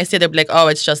 people might say, they'll be like, oh,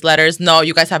 it's just letters. No,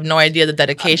 you guys have no idea the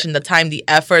dedication, the time, the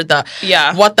effort,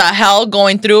 what the hell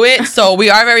going through it. So we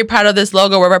are very proud of this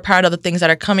logo. We're very proud of the things that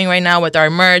are coming right now with our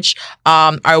merch,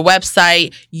 our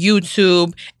website,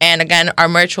 YouTube. And again, our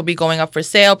merch will be going up for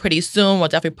sale pretty soon. We'll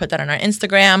definitely put that on our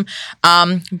Instagram.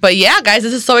 But yeah, guys,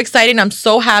 this is so exciting. I'm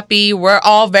so happy. We're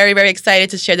all very, very excited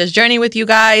to share this journey with you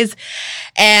guys.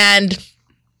 And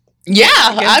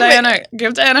yeah,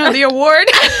 Give Diana the award.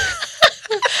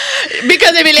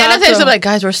 because Emiliana said something like,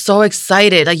 guys, we're so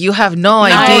excited. Like, you have no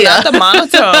idea. Not the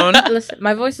monotone. Listen,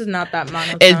 my voice is not that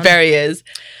monotone. It very is.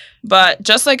 But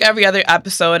just like every other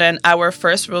episode and our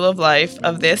first rule of life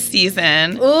of this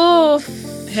season, Oof.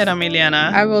 hit on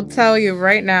Emiliana. I will tell you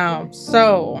right now.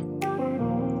 So,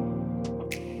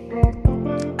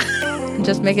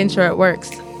 just making sure it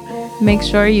works. Make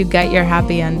sure you get your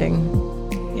happy ending.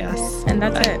 Yes. And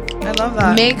that's it. I love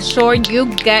that. Make sure you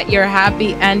get your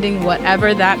happy ending,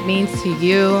 whatever that means to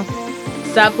you.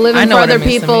 Stop living for other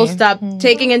people. Stop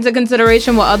taking into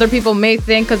consideration what other people may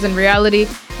think, because in reality,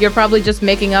 you're probably just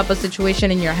making up a situation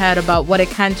in your head about what it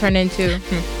can turn into.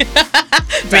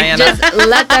 Diana. Just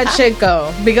let that shit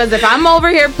go. Because if I'm over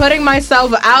here putting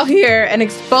myself out here and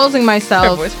exposing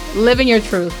myself, live in your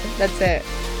truth. That's it.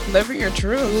 Live your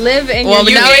truth. Live in Well,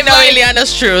 your now truth. we know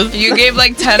Ileana's truth. You gave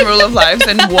like 10 rule of lives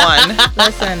in one.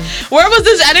 Listen, Where was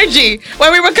this energy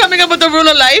when we were coming up with the rule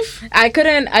of life? I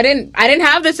didn't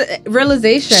have this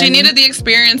realization. She needed the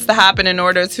experience to happen in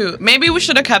order to. Maybe we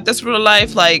should have kept this rule of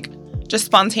life like just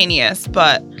spontaneous,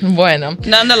 but Bueno.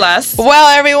 nonetheless. Well,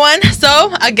 everyone,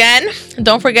 so again,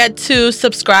 don't forget to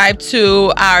subscribe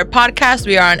to our podcast.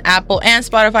 We are on Apple and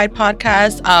Spotify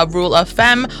podcast, Rule of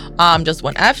Femme, just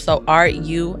one F, so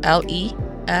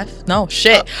RULEF. No,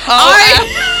 shit.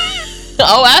 OF.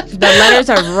 OF. The letters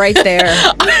are right there.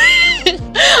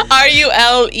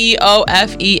 RULEOFEMME.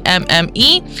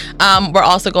 We're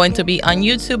also going to be on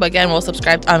YouTube. Again, we'll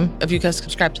subscribe if you guys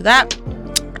subscribe to that.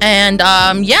 And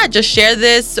just share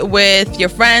this with your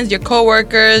friends, your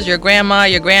coworkers, your grandma,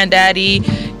 your granddaddy,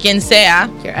 quien sea.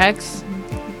 Your ex.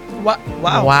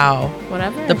 Wow. Wow.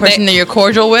 Whatever. The person that you're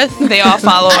cordial with. They all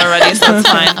follow already, so it's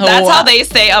fine. That's how they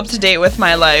stay up to date with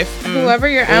my life. Whoever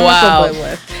you're amicable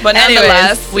with. But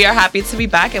nonetheless, we are happy to be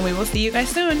back, and we will see you guys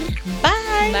soon.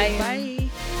 Bye. Bye.